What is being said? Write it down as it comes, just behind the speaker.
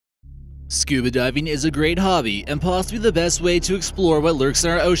Scuba diving is a great hobby and possibly the best way to explore what lurks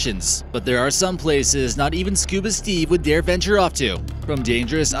in our oceans, but there are some places not even Scuba Steve would dare venture off to. From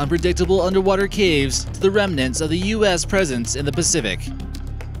dangerous, unpredictable underwater caves to the remnants of the US presence in the Pacific.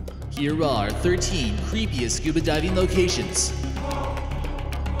 Here are 13 creepiest scuba diving locations.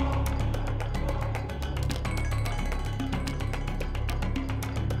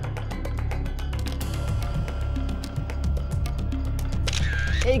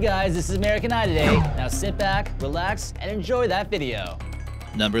 Hey guys, this is American Eye today. Now sit back, relax, and enjoy that video.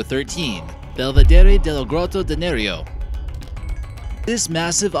 Number 13. Belvedere del Grotto de Nerio. This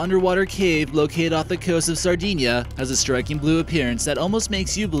massive underwater cave located off the coast of Sardinia has a striking blue appearance that almost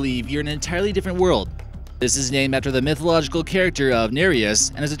makes you believe you're in an entirely different world. This is named after the mythological character of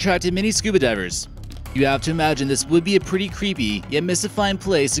Nereus and has attracted many scuba divers. You have to imagine this would be a pretty creepy yet mystifying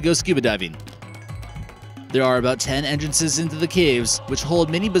place to go scuba diving. There are about 10 entrances into the caves, which hold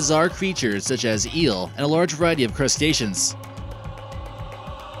many bizarre creatures such as eel and a large variety of crustaceans.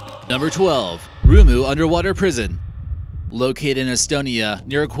 Number 12. Rumu Underwater Prison. Located in Estonia,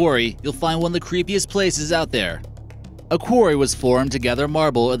 near a quarry, you'll find one of the creepiest places out there. A quarry was formed to gather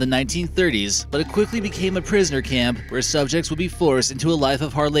marble in the 1930s, but it quickly became a prisoner camp where subjects would be forced into a life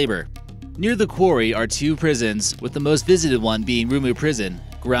of hard labor. Near the quarry are two prisons, with the most visited one being Rumu Prison.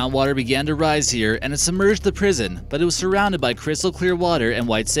 Groundwater began to rise here and it submerged the prison, but it was surrounded by crystal clear water and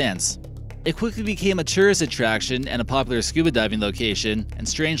white sands. It quickly became a tourist attraction and a popular scuba diving location, and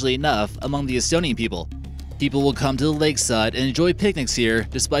strangely enough, among the Estonian people. People will come to the lakeside and enjoy picnics here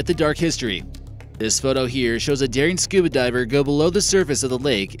despite the dark history. This photo here shows a daring scuba diver go below the surface of the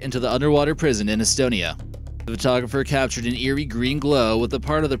lake into the underwater prison in Estonia. The photographer captured an eerie green glow with a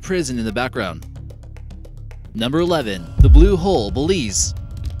part of the prison in the background. Number 11. The Blue Hole, Belize.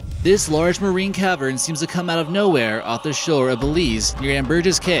 This large marine cavern seems to come out of nowhere off the shore of Belize near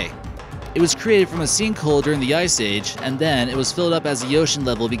Ambergris Cay. It was created from a sinkhole during the Ice Age, and then it was filled up as the ocean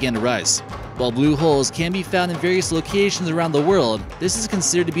level began to rise. While blue holes can be found in various locations around the world, this is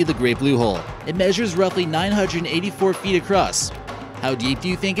considered to be the Great Blue Hole. It measures roughly 984 feet across. How deep do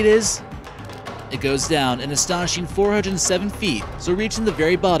you think it is? It goes down an astonishing 407 feet, so reaching the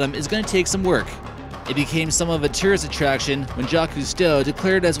very bottom is going to take some work. It became somewhat of a tourist attraction when Jacques Cousteau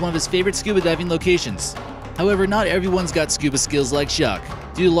declared it as one of his favorite scuba diving locations. However, not everyone's got scuba skills like Jacques.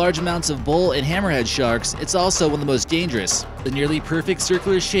 Due to large amounts of bull and hammerhead sharks, it's also one of the most dangerous. The nearly perfect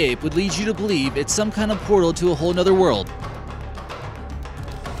circular shape would lead you to believe it's some kind of portal to a whole nother world.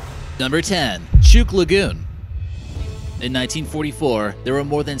 Number 10. Chuuk Lagoon. In 1944, there were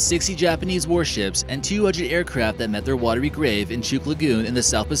more than 60 Japanese warships and 200 aircraft that met their watery grave in Chuuk Lagoon in the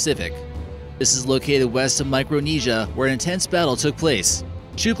South Pacific. This is located west of Micronesia, where an intense battle took place.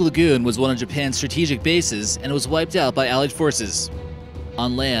 Chuuk Lagoon was one of Japan's strategic bases and was wiped out by Allied forces.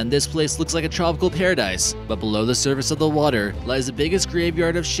 On land, this place looks like a tropical paradise, but below the surface of the water lies the biggest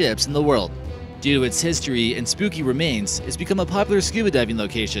graveyard of ships in the world. Due to its history and spooky remains, it's become a popular scuba diving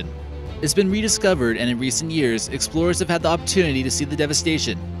location. It's been rediscovered, and in recent years, explorers have had the opportunity to see the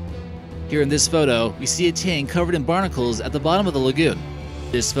devastation. Here in this photo, we see a tank covered in barnacles at the bottom of the lagoon.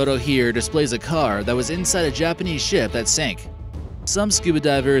 This photo here displays a car that was inside a Japanese ship that sank. Some scuba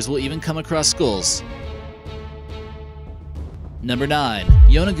divers will even come across skulls. Number 9.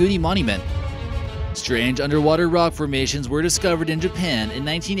 Yonaguni Monument. Strange underwater rock formations were discovered in Japan in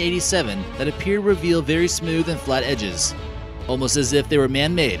 1987 that appear to reveal very smooth and flat edges, almost as if they were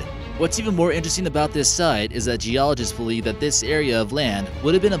man-made. What's even more interesting about this site is that geologists believe that this area of land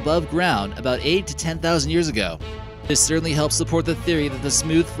would have been above ground about 8 to 10,000 years ago. This certainly helps support the theory that the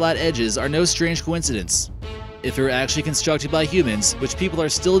smooth, flat edges are no strange coincidence. If it were actually constructed by humans, which people are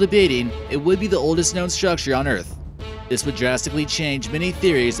still debating, it would be the oldest known structure on Earth. This would drastically change many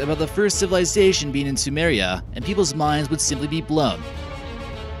theories about the first civilization being in Sumeria, and people's minds would simply be blown.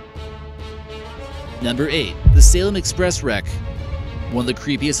 Number 8. The Salem Express Wreck. One of the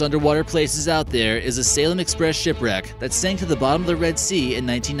creepiest underwater places out there is the Salem Express shipwreck that sank to the bottom of the Red Sea in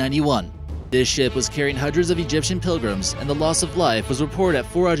 1991. This ship was carrying hundreds of Egyptian pilgrims, and the loss of life was reported at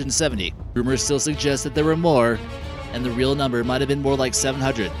 470. Rumors still suggest that there were more, and the real number might have been more like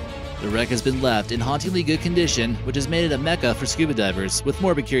 700. The wreck has been left in hauntingly good condition, which has made it a mecca for scuba divers with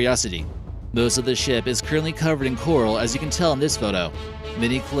morbid curiosity. Most of the ship is currently covered in coral, as you can tell in this photo.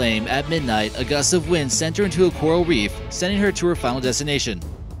 Many claim at midnight a gust of wind sent her into a coral reef, sending her to her final destination.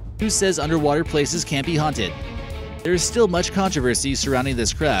 Who says underwater places can't be haunted? There is still much controversy surrounding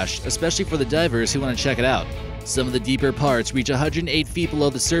this crash, especially for the divers who want to check it out. Some of the deeper parts reach 108 feet below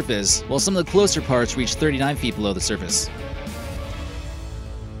the surface, while some of the closer parts reach 39 feet below the surface.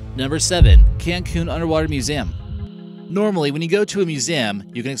 Number 7. Cancun Underwater Museum. Normally, when you go to a museum,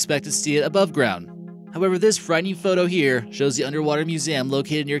 you can expect to see it above ground. However, this frightening photo here shows the underwater museum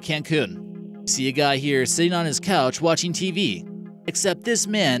located near Cancun. You see a guy here sitting on his couch watching TV. Except this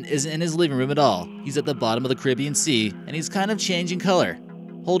man isn't in his living room at all. He's at the bottom of the Caribbean Sea, and he's kind of changing color.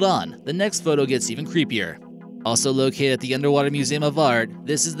 Hold on, the next photo gets even creepier. Also located at the Underwater Museum of Art,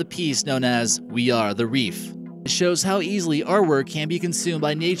 this is the piece known as "We Are the Reef." It shows how easily our work can be consumed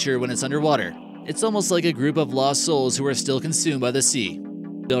by nature when it's underwater. It's almost like a group of lost souls who are still consumed by the sea.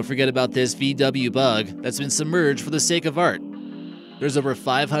 Don't forget about this VW bug that's been submerged for the sake of art. There's over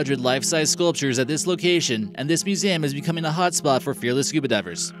 500 life-size sculptures at this location, and this museum is becoming a hotspot for fearless scuba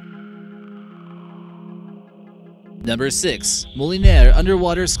divers. Number 6. Molinere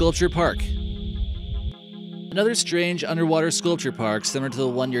Underwater Sculpture Park. Another strange underwater sculpture park similar to the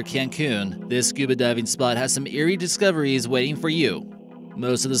one near Cancun, this scuba diving spot has some eerie discoveries waiting for you.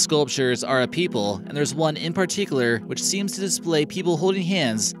 Most of the sculptures are of people, and there's one in particular which seems to display people holding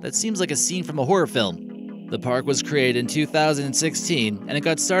hands that seems like a scene from a horror film. The park was created in 2016, and it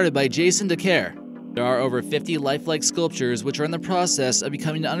got started by Jason DeCaires. There are over 50 lifelike sculptures which are in the process of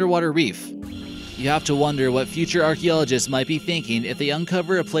becoming an underwater reef. You have to wonder what future archaeologists might be thinking if they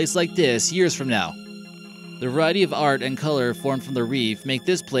uncover a place like this years from now. The variety of art and color formed from the reef make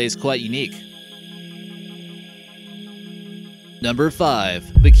this place quite unique. Number 5.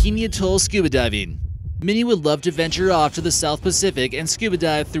 Bikini Atoll Scuba Diving. Many would love to venture off to the South Pacific and scuba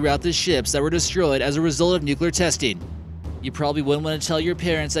dive throughout the ships that were destroyed as a result of nuclear testing. You probably wouldn't want to tell your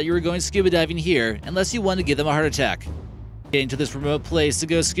parents that you were going scuba diving here unless you wanted to give them a heart attack. Getting to this remote place to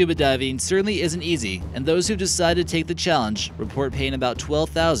go scuba diving certainly isn't easy, and those who decide to take the challenge report paying about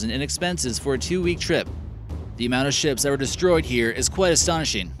 $12,000 in expenses for a 2-week trip. The amount of ships that were destroyed here is quite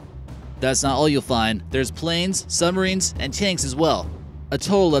astonishing. That's not all you'll find. There's planes, submarines, and tanks as well. A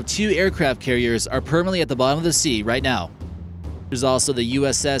total of 2 aircraft carriers are permanently at the bottom of the sea right now. There's also the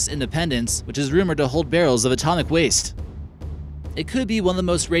USS Independence, which is rumored to hold barrels of atomic waste. It could be one of the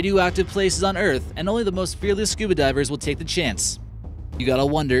most radioactive places on Earth, and only the most fearless scuba divers will take the chance. You gotta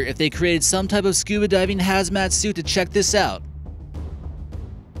wonder if they created some type of scuba diving hazmat suit to check this out.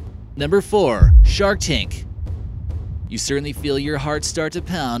 Number 4. Shark Tank. You certainly feel your heart start to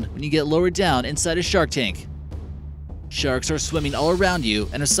pound when you get lowered down inside a shark tank. Sharks are swimming all around you,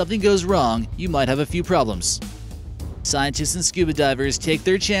 and if something goes wrong, you might have a few problems. Scientists and scuba divers take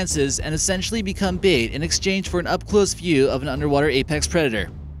their chances and essentially become bait in exchange for an up-close view of an underwater apex predator.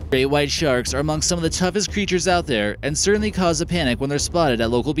 Great white sharks are among some of the toughest creatures out there and certainly cause a panic when they're spotted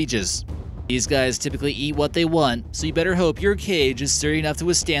at local beaches. These guys typically eat what they want, so you better hope your cage is sturdy enough to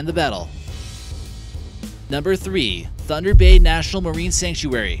withstand the battle. Number 3. Thunder Bay National Marine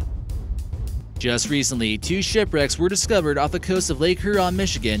Sanctuary. Just recently, 2 shipwrecks were discovered off the coast of Lake Huron,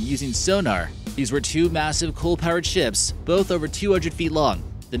 Michigan using sonar. These were 2 massive coal-powered ships, both over 200 feet long.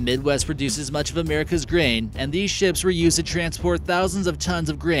 The Midwest produces much of America's grain, and these ships were used to transport thousands of tons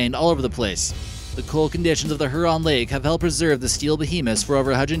of grain all over the place. The cold conditions of the Huron Lake have helped preserve the steel behemoths for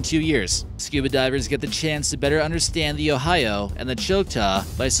over 102 years. Scuba divers get the chance to better understand the Ohio and the Choctaw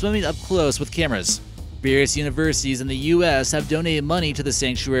by swimming up close with cameras. Various universities in the U.S. have donated money to the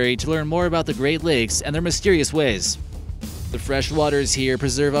sanctuary to learn more about the Great Lakes and their mysterious ways. The fresh waters here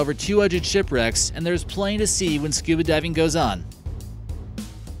preserve over 200 shipwrecks, and there's plenty to see when scuba diving goes on.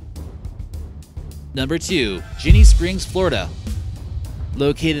 Number 2. Ginnie Springs, Florida.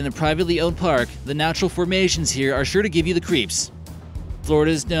 Located in a privately owned park, the natural formations here are sure to give you the creeps.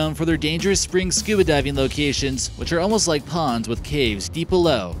 Florida is known for their dangerous spring scuba diving locations, which are almost like ponds with caves deep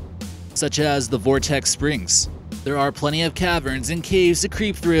below, such as the Vortex Springs. There are plenty of caverns and caves to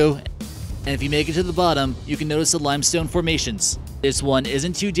creep through, and if you make it to the bottom, you can notice the limestone formations. This one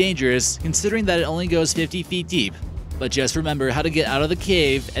isn't too dangerous, considering that it only goes 50 feet deep, but just remember how to get out of the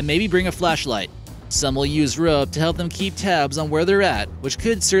cave and maybe bring a flashlight. Some will use rope to help them keep tabs on where they're at, which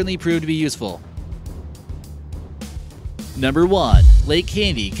could certainly prove to be useful. Number 1. Lake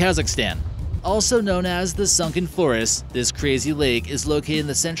Kandy, Kazakhstan. Also known as the Sunken Forest, this crazy lake is located in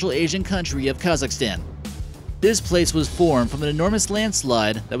the Central Asian country of Kazakhstan. This place was formed from an enormous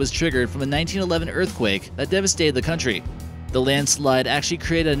landslide that was triggered from a 1911 earthquake that devastated the country. The landslide actually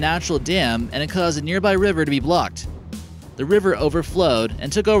created a natural dam, and it caused a nearby river to be blocked. The river overflowed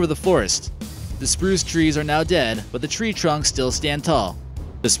and took over the forest. The spruce trees are now dead, but the tree trunks still stand tall.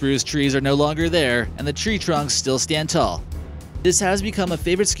 The spruce trees are no longer there, and the tree trunks still stand tall. This has become a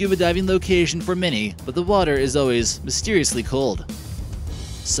favorite scuba diving location for many, but the water is always mysteriously cold.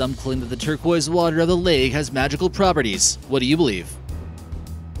 Some claim that the turquoise water of the lake has magical properties. What do you believe?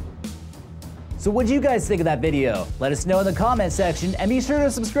 So what do you guys think of that video? Let us know in the comment section, and be sure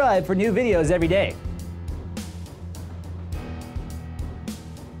to subscribe for new videos every day.